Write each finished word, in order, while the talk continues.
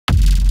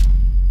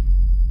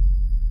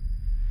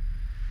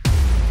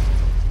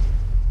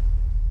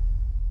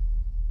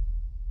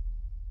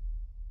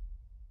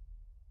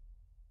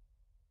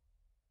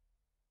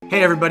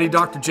Hey everybody,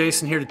 Dr.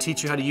 Jason here to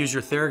teach you how to use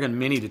your Theragun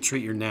Mini to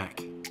treat your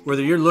neck.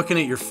 Whether you're looking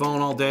at your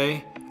phone all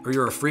day or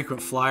you're a frequent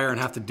flyer and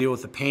have to deal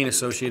with the pain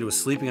associated with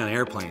sleeping on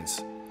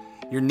airplanes,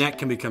 your neck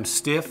can become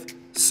stiff,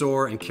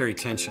 sore, and carry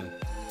tension.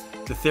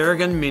 The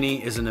Theragun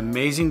Mini is an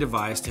amazing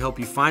device to help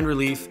you find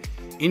relief,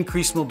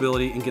 increase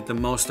mobility, and get the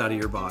most out of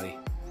your body.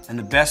 And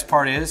the best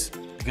part is,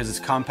 because it's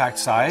compact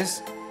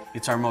size,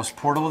 it's our most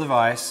portable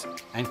device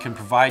and can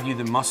provide you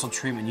the muscle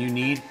treatment you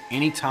need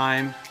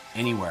anytime,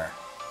 anywhere.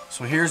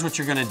 So here's what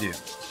you're gonna do.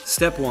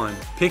 Step 1,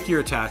 pick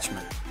your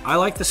attachment. I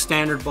like the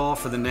standard ball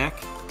for the neck.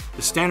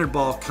 The standard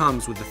ball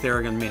comes with the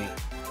Theragun Mini.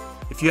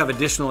 If you have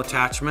additional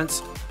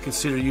attachments,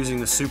 consider using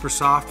the Super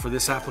Soft for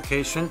this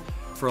application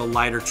for a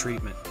lighter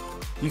treatment.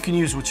 You can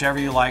use whichever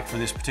you like for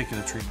this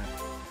particular treatment.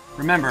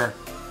 Remember,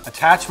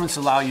 attachments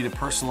allow you to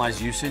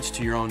personalize usage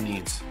to your own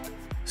needs.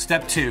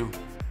 Step 2,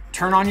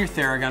 turn on your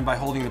Theragun by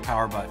holding the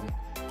power button.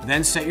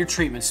 Then set your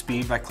treatment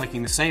speed by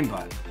clicking the same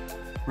button.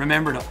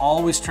 Remember to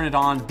always turn it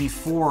on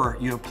before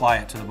you apply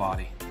it to the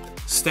body.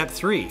 Step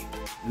 3,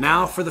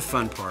 now for the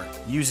fun part,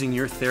 using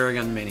your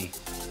Theragun Mini.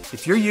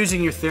 If you're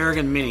using your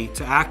Theragun Mini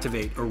to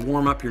activate or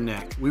warm up your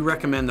neck, we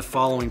recommend the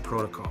following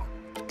protocol.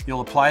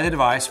 You'll apply the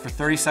device for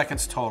 30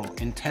 seconds total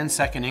in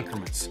 10-second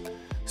increments,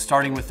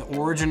 starting with the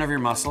origin of your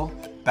muscle,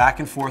 back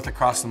and forth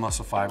across the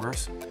muscle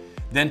fibers,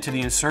 then to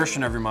the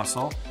insertion of your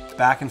muscle,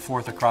 back and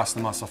forth across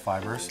the muscle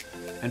fibers,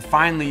 and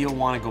finally you'll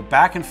want to go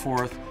back and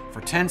forth for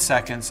 10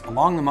 seconds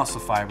along the muscle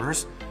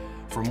fibers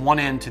from one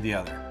end to the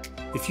other.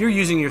 If you're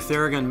using your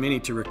Theragun Mini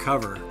to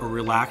recover or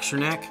relax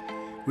your neck,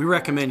 we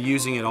recommend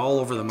using it all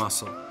over the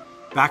muscle,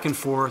 back and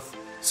forth,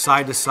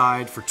 side to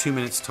side for 2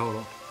 minutes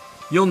total.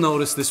 You'll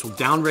notice this will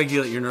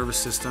downregulate your nervous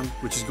system,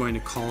 which is going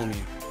to calm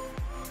you.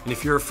 And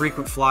if you're a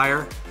frequent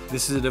flyer,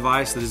 this is a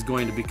device that is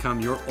going to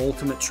become your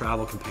ultimate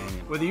travel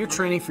companion. Whether you're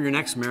training for your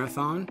next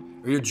marathon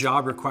or your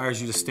job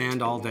requires you to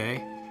stand all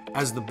day,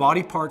 as the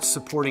body parts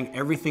supporting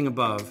everything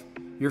above,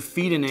 your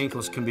feet and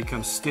ankles can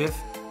become stiff,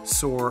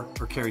 sore,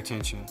 or carry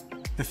tension.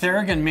 The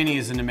Theragun Mini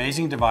is an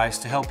amazing device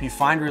to help you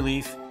find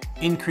relief,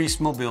 increase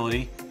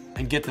mobility,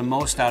 and get the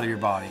most out of your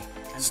body.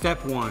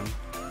 Step 1,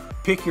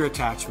 pick your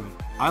attachment.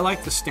 I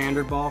like the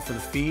standard ball for the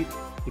feet.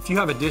 If you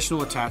have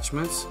additional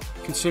attachments,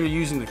 consider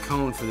using the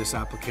cone for this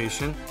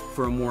application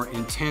for a more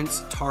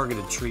intense,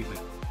 targeted treatment.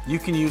 You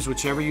can use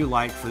whichever you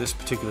like for this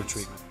particular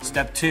treatment.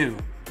 Step 2,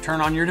 turn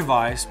on your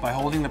device by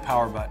holding the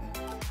power button.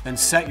 Then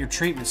set your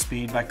treatment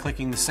speed by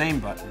clicking the same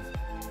button.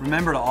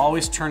 Remember to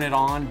always turn it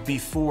on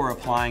before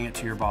applying it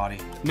to your body.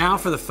 Now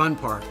for the fun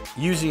part,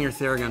 using your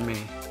Theragun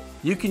Mini.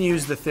 You can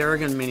use the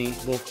Theragun Mini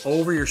both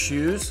over your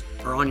shoes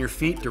or on your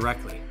feet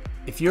directly.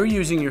 If you're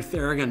using your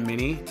Theragun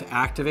Mini to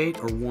activate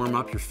or warm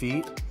up your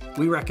feet,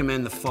 we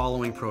recommend the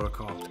following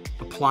protocol.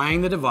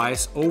 Applying the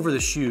device over the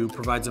shoe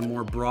provides a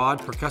more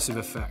broad percussive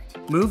effect.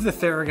 Move the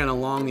Theragun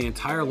along the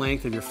entire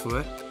length of your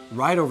foot,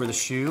 right over the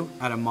shoe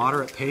at a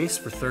moderate pace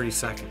for 30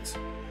 seconds.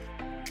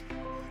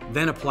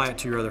 Then apply it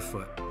to your other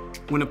foot.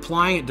 When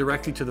applying it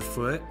directly to the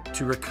foot,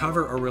 to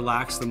recover or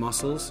relax the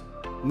muscles,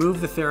 move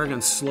the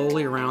Theragun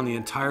slowly around the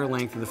entire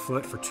length of the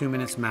foot for 2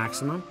 minutes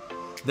maximum,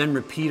 then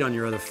repeat on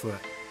your other foot.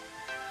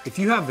 If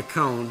you have the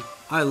cone,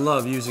 I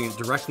love using it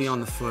directly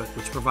on the foot,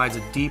 which provides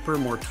a deeper,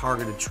 more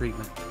targeted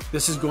treatment.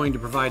 This is going to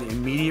provide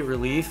immediate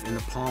relief in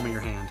the palm of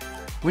your hand.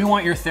 We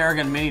want your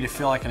Theragun Mini to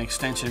feel like an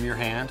extension of your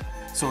hand,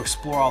 so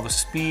explore all the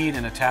speed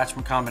and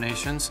attachment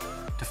combinations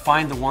to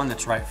find the one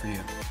that's right for you.